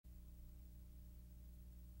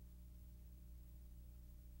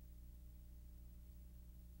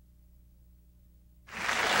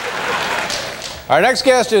Our next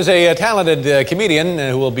guest is a talented comedian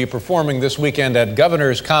who will be performing this weekend at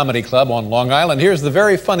Governor's Comedy Club on Long Island. Here's the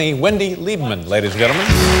very funny Wendy Liebman, ladies and gentlemen.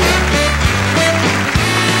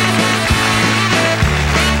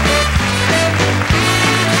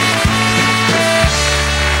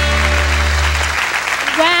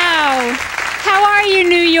 Wow. How are you,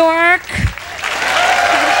 New York?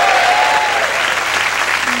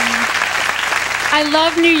 I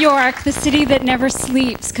love New York, the city that never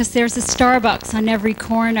sleeps, because there's a Starbucks on every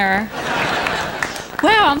corner.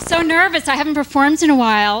 Wow, I'm so nervous. I haven't performed in a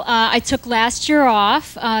while. I took last year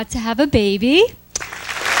off to have a baby.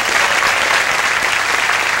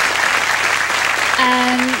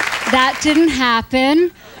 And that didn't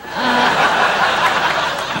happen.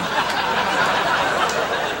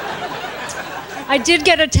 I did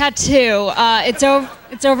get a tattoo.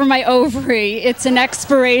 It's over my ovary. It's an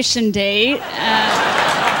expiration date.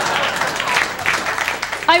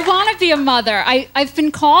 I want to be a mother. I've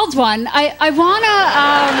been called one. I'd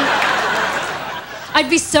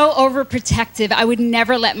be so overprotective. I would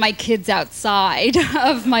never let my kids outside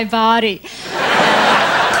of my body.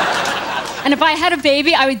 And if I had a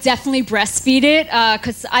baby, I would definitely breastfeed it,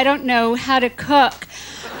 because I don't know how to cook.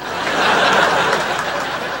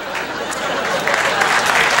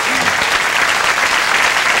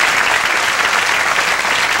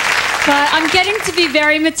 But I'm getting to be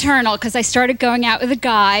very maternal because I started going out with a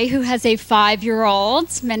guy who has a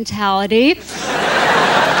 5-year-old mentality.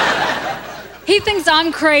 He thinks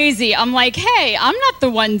I'm crazy. I'm like, hey, I'm not the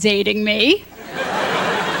one dating me.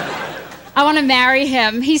 I want to marry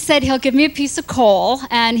him. He said he'll give me a piece of coal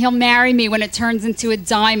and he'll marry me when it turns into a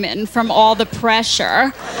diamond from all the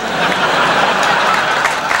pressure.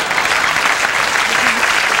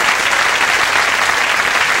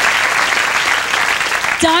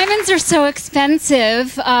 Diamonds are so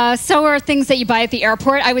expensive. So are things that you buy at the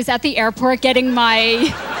airport. I was at the airport getting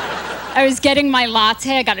my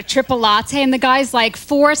latte. I got a triple latte, and the guy's like,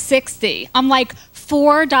 $4.60. I'm like,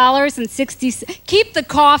 $4.60. Keep the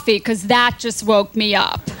coffee, because that just woke me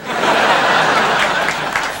up.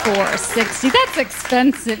 $4.60. That's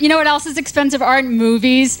expensive. You know what else is expensive? Aren't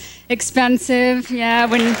movies expensive? Yeah,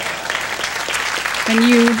 when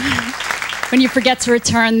you forget to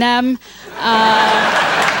return them.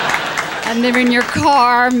 And they're in your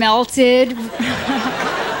car, melted.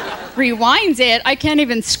 Rewind it. I can't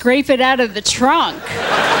even scrape it out of the trunk.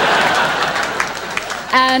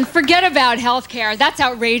 And forget about healthcare. That's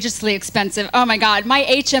outrageously expensive. Oh my God, my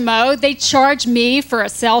HMO, they charge me for a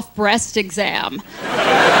self-breast exam.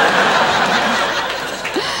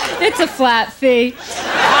 It's a flat fee.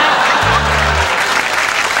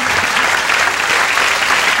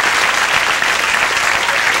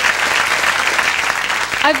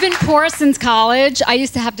 I've been poor since college. I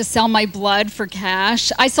used to have to sell my blood for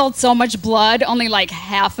cash. I sold so much blood, only like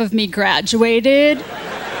half of me graduated.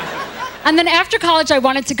 And then after college, I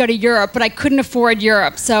wanted to go to Europe, but I couldn't afford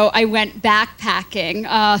Europe, so I went backpacking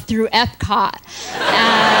through Epcot.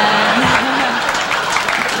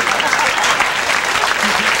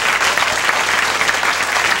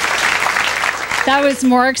 That was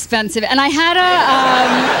more expensive. And I had to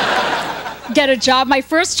get a job. My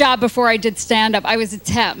first job before I did stand-up, I was a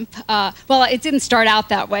temp. Well, it didn't start out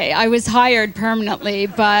that way. I was hired permanently,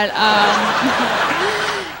 but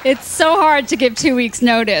it's so hard to give 2 weeks'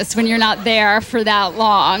 notice when you're not there for that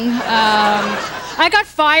long. I got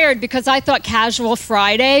fired because I thought Casual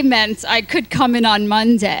Friday meant I could come in on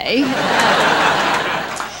Monday.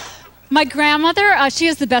 My grandmother, she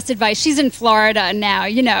has the best advice. She's in Florida now,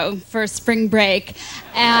 you know, for spring break.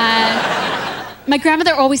 And my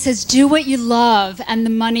grandmother always says, do what you love and the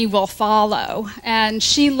money will follow. And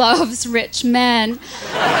she loves rich men.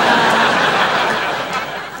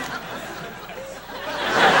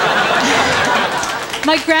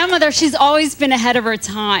 My grandmother, she's always been ahead of her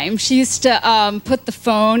time. She used to put the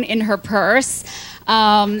phone in her purse.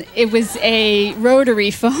 It was a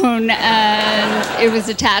rotary phone, and it was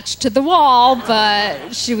attached to the wall,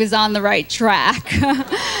 but she was on the right track.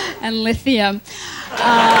 And lithium.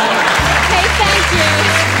 Hey, thank you.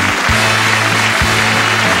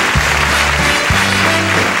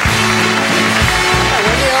 Hi,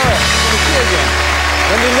 Wendy, all right. Good to see you again.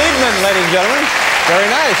 Wendy Liebman, ladies and gentlemen. Very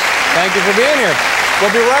nice. Thank you for being here.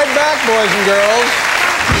 We'll be right back, boys and girls.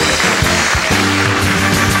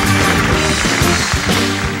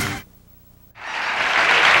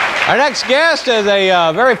 Our next guest is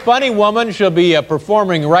a very funny woman. She'll be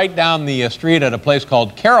performing right down the street at a place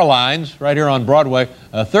called Caroline's, right here on Broadway,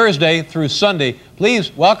 Thursday through Sunday.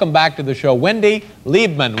 Please welcome back to the show, Wendy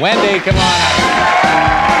Liebman. Wendy, come on out.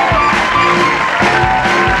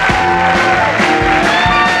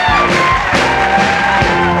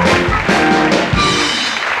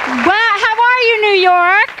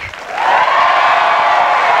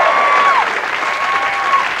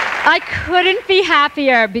 I couldn't be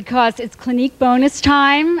happier because it's Clinique bonus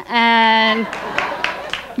time, and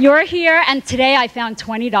you're here, and today I found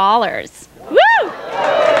 $20. Woo!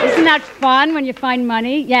 Isn't that fun when you find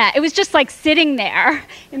money? Yeah, it was just like sitting there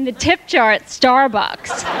in the tip jar at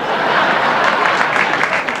Starbucks.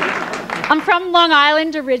 I'm from Long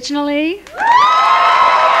Island originally.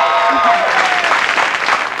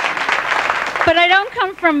 But I don't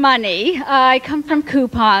come from money. I come from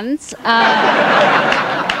coupons.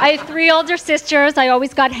 I have 3 older sisters. I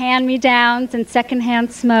always got hand-me-downs and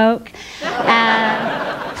secondhand smoke.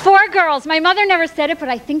 And 4 girls. My mother never said it, but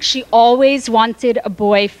I think she always wanted a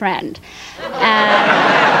boyfriend. It's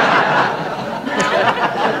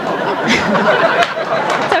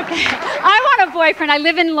okay. I want a boyfriend. I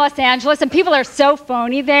live in Los Angeles, and people are so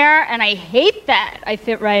phony there, and I hate that. I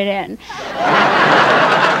fit right in.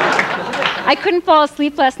 I couldn't fall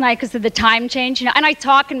asleep last night because of the time change, and I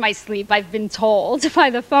talk in my sleep, I've been told by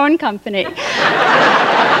the phone company. But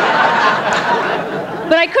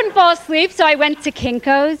I couldn't fall asleep, so I went to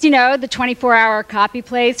Kinko's, the 24-hour copy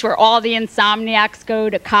place where all the insomniacs go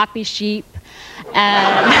to copy sheep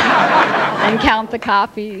and count the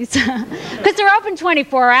copies. Because they're open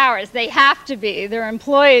 24 hours. They have to be. Their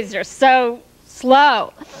employees are so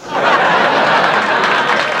slow.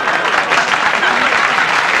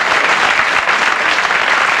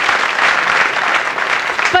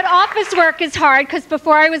 But office work is hard because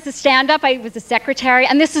before I was a stand-up, I was a secretary,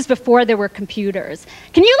 and this is before there were computers.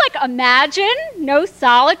 Can you, imagine no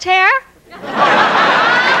solitaire?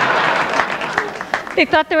 They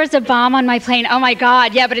thought there was a bomb on my plane. Oh, my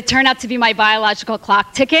God. Yeah, but it turned out to be my biological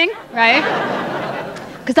clock ticking, right?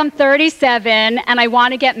 Because I'm 37, and I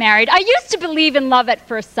want to get married. I used to believe in love at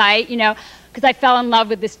first sight, because I fell in love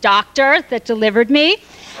with this doctor that delivered me.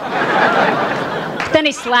 Then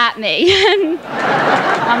he slapped me, and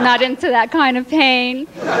I'm not into that kind of pain.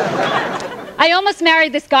 I almost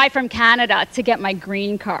married this guy from Canada to get my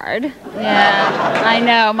green card. Yeah, I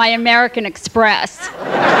know, my American Express.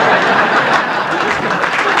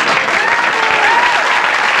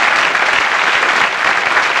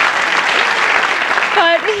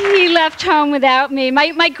 But he left home without me.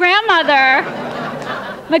 My grandmother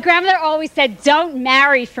always said, don't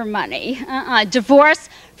marry for money. Divorce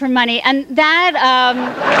for money. And that,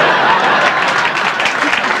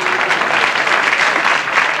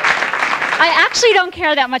 I actually don't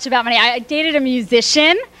care that much about money. I dated a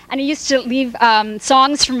musician, and he used to leave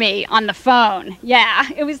songs for me on the phone. Yeah,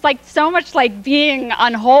 it was so much like being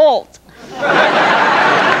on hold.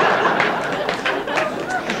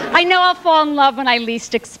 I know I'll fall in love when I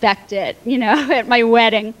least expect it, at my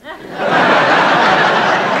wedding.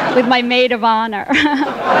 With my maid of honor.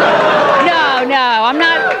 No, I'm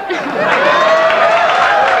not.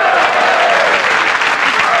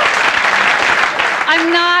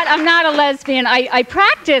 I'm not a lesbian. I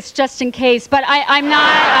practice just in case, but I'm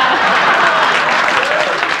not.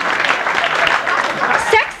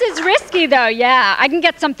 Sex is risky, though, yeah. I can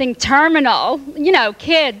get something terminal.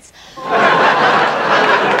 Kids.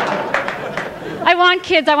 I want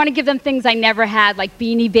kids. I want to give them things I never had, like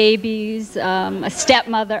Beanie Babies, a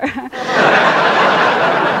stepmother.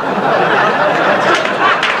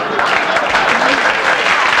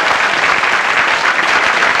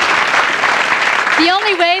 The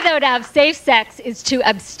only way, though, to have safe sex is to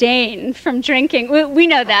abstain from drinking. We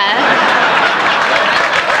know that.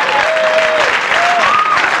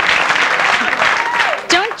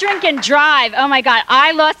 Don't drink and drive. Oh, my God.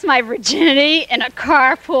 I lost my virginity in a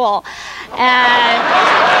carpool. And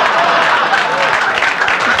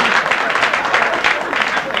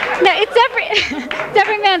no, it's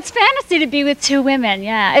every man's fantasy to be with 2 women,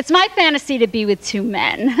 yeah. It's my fantasy to be with 2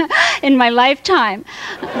 men in my lifetime.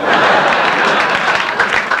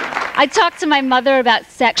 I talked to my mother about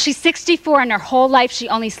sex. She's 64, and her whole life she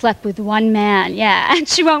only slept with 1 man, yeah. And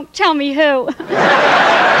she won't tell me who.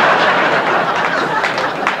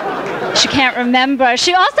 She can't remember.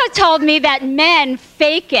 She also told me that men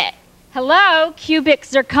fake it. Hello, cubic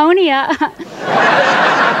zirconia.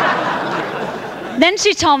 Then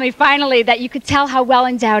she told me finally that you could tell how well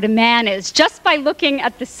endowed a man is just by looking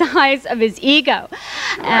at the size of his ego.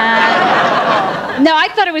 No, I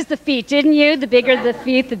thought it was the feet, didn't you? The bigger the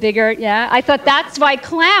feet, the bigger, yeah. I thought that's why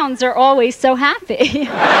clowns are always so happy.